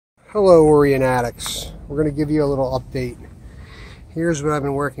Hello Orianatics. We're going to give you a little update. Here's what I've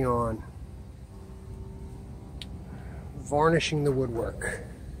been working on. Varnishing the woodwork.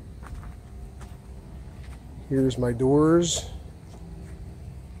 Here's my doors.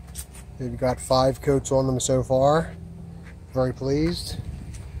 They've got 5 coats on them so far. Very pleased.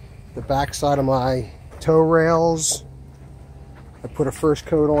 The back side of my toe rails, I put a first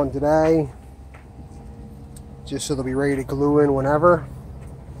coat on today, just so they'll be ready to glue in whenever.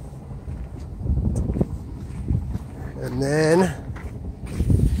 And then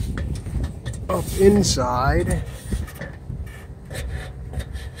up inside,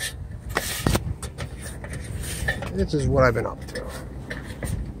 this is what I've been up to.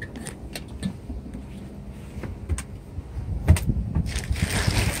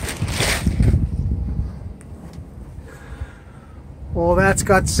 Well, that's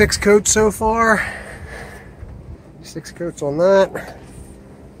got 6 coats so far. 6 coats on that.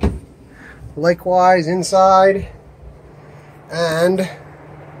 Likewise inside. And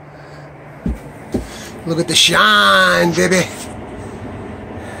look at the shine, baby.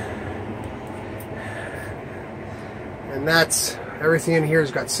 And that's everything in here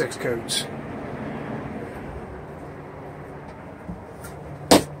has got 6 coats.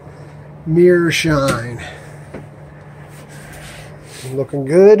 Mirror shine. Looking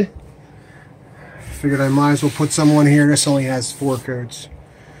good. Figured I might as well put some on here. This only has 4 coats.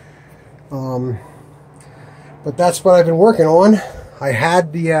 But that's what I've been working on. I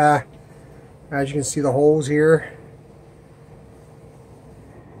had the, as you can see, the holes here.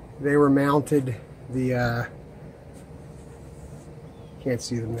 They were mounted. The, can't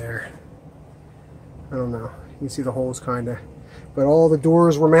see them there. I don't know. You can see the holes kind of. But all the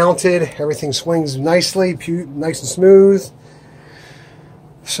doors were mounted. Everything swings nicely, nice and smooth.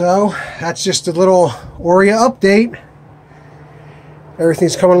 So that's just a little Oria update.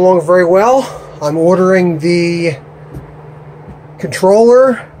 Everything's coming along very well. I'm ordering the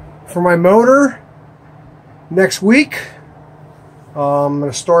controller for my motor next week. I'm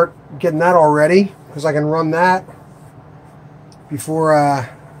going to start getting that all ready because I can run that before,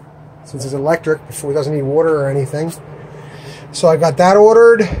 since it's electric, before it doesn't need water or anything. So I got that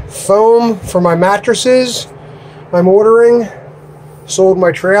ordered. Foam for my mattresses I'm ordering. Sold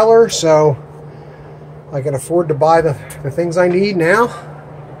my trailer, so I can afford to buy the things I need now.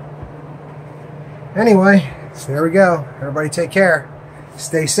 Anyway, so there we go. Everybody take care.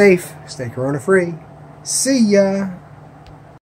 Stay safe. Stay corona free. See ya.